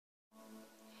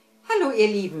Hallo ihr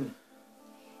Lieben,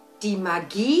 die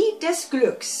Magie des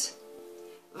Glücks.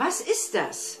 Was ist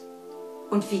das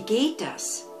und wie geht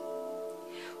das?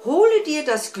 Hole dir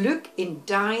das Glück in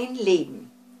dein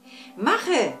Leben.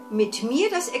 Mache mit mir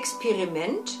das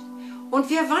Experiment und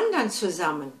wir wandern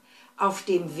zusammen auf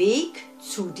dem Weg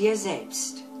zu dir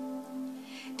selbst.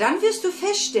 Dann wirst du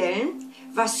feststellen,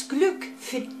 was Glück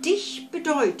für dich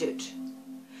bedeutet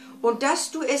und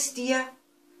dass du es dir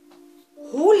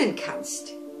holen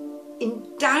kannst in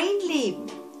dein Leben,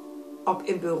 ob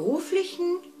im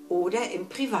beruflichen oder im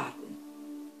privaten.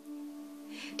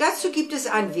 Dazu gibt es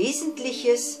ein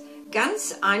wesentliches,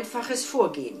 ganz einfaches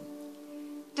Vorgehen: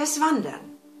 das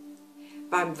Wandern.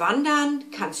 Beim Wandern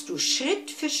kannst du Schritt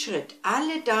für Schritt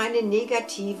alle deine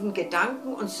negativen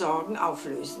Gedanken und Sorgen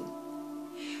auflösen.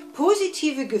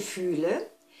 Positive Gefühle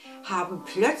haben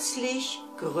plötzlich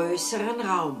größeren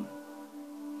Raum.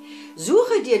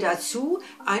 Suche dir dazu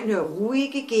eine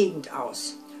ruhige Gegend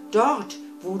aus, dort,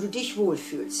 wo du dich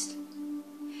wohlfühlst.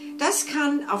 Das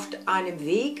kann auf einem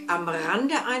Weg am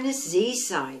Rande eines Sees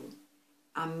sein,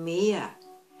 am Meer,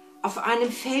 auf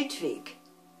einem Feldweg,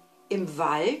 im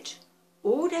Wald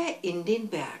oder in den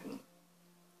Bergen.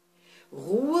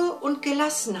 Ruhe und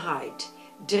Gelassenheit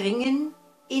dringen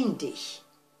in dich.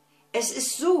 Es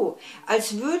ist so,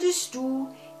 als würdest du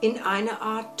in eine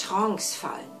Art Trance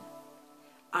fallen.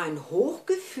 Ein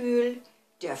Hochgefühl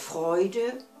der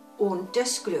Freude und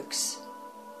des Glücks.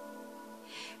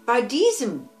 Bei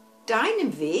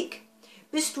deinem Weg,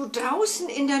 bist du draußen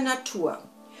in der Natur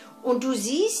und du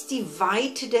siehst die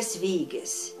Weite des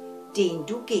Weges, den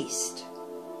du gehst.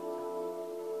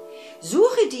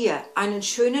 Suche dir einen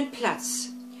schönen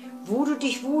Platz, wo du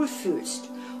dich wohlfühlst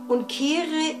und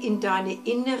kehre in deine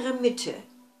innere Mitte,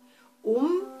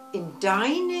 um in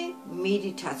deine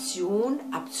Meditation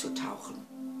abzutauchen.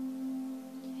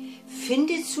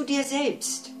 Finde zu dir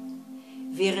selbst,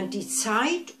 während die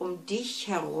Zeit um dich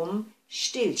herum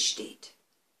stillsteht.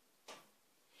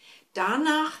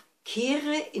 Danach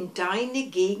kehre in deine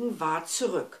Gegenwart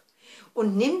zurück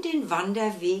und nimm den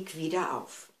Wanderweg wieder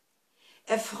auf.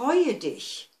 Erfreue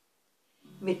dich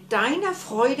mit deiner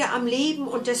Freude am Leben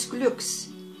und des Glücks,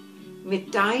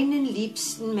 mit deinen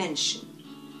liebsten Menschen.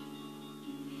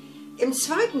 Im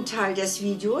zweiten Teil des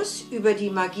Videos über die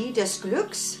Magie des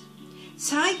Glücks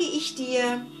zeige ich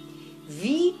dir,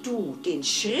 wie du den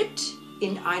Schritt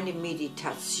in eine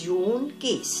Meditation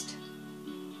gehst.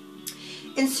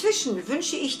 Inzwischen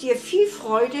wünsche ich dir viel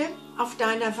Freude auf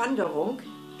deiner Wanderung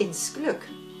ins Glück.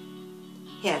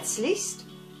 Herzlichst,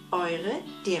 eure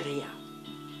Deria.